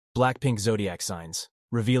Blackpink zodiac signs,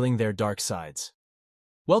 revealing their dark sides.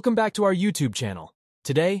 Welcome back to our YouTube channel.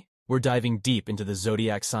 Today, we're diving deep into the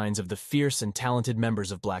zodiac signs of the fierce and talented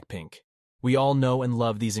members of Blackpink. We all know and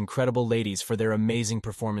love these incredible ladies for their amazing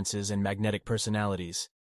performances and magnetic personalities.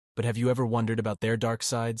 But have you ever wondered about their dark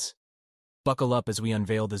sides? Buckle up as we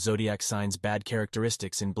unveil the zodiac signs' bad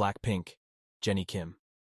characteristics in Blackpink. Jennie Kim.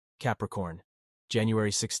 Capricorn.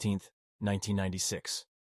 January 16, 1996.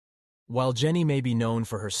 While Jennie may be known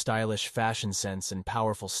for her stylish fashion sense and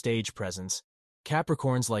powerful stage presence,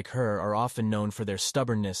 Capricorns like her are often known for their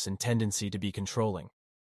stubbornness and tendency to be controlling.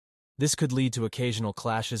 This could lead to occasional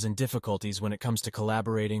clashes and difficulties when it comes to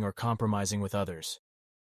collaborating or compromising with others.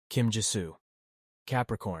 Kim Jisoo.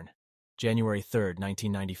 Capricorn. January 3,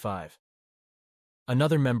 1995.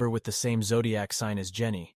 Another member with the same zodiac sign as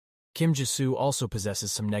Jennie, Kim Jisoo also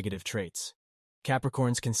possesses some negative traits.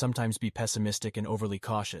 Capricorns can sometimes be pessimistic and overly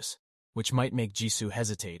cautious, which might make Jisoo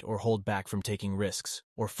hesitate or hold back from taking risks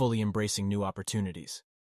or fully embracing new opportunities.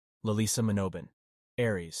 Lalisa Manobin.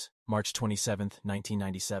 Aries, March 27,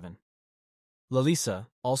 1997. Lalisa,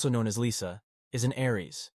 also known as Lisa, is an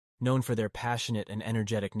Aries, known for their passionate and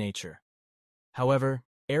energetic nature. However,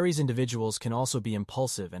 Aries individuals can also be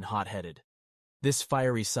impulsive and hot-headed. This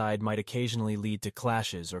fiery side might occasionally lead to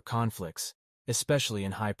clashes or conflicts, especially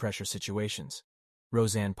in high-pressure situations.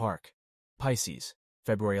 Roseanne Park. Pisces,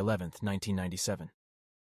 February 11, 1997.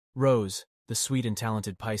 Rose, the sweet and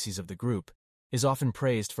talented Pisces of the group, is often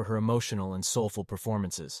praised for her emotional and soulful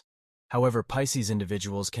performances. However, Pisces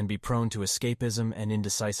individuals can be prone to escapism and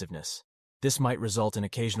indecisiveness. This might result in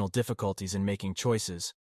occasional difficulties in making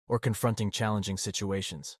choices or confronting challenging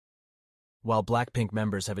situations. While Blackpink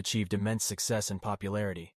members have achieved immense success and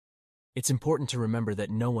popularity, it's important to remember that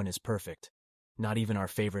no one is perfect, not even our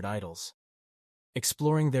favorite idols.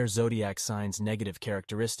 Exploring their zodiac signs' negative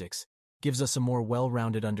characteristics gives us a more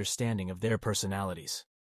well-rounded understanding of their personalities.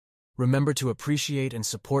 Remember to appreciate and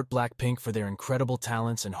support Blackpink for their incredible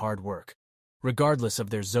talents and hard work, regardless of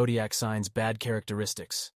their zodiac signs' bad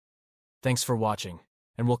characteristics. Thanks for watching,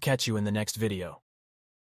 and we'll catch you in the next video.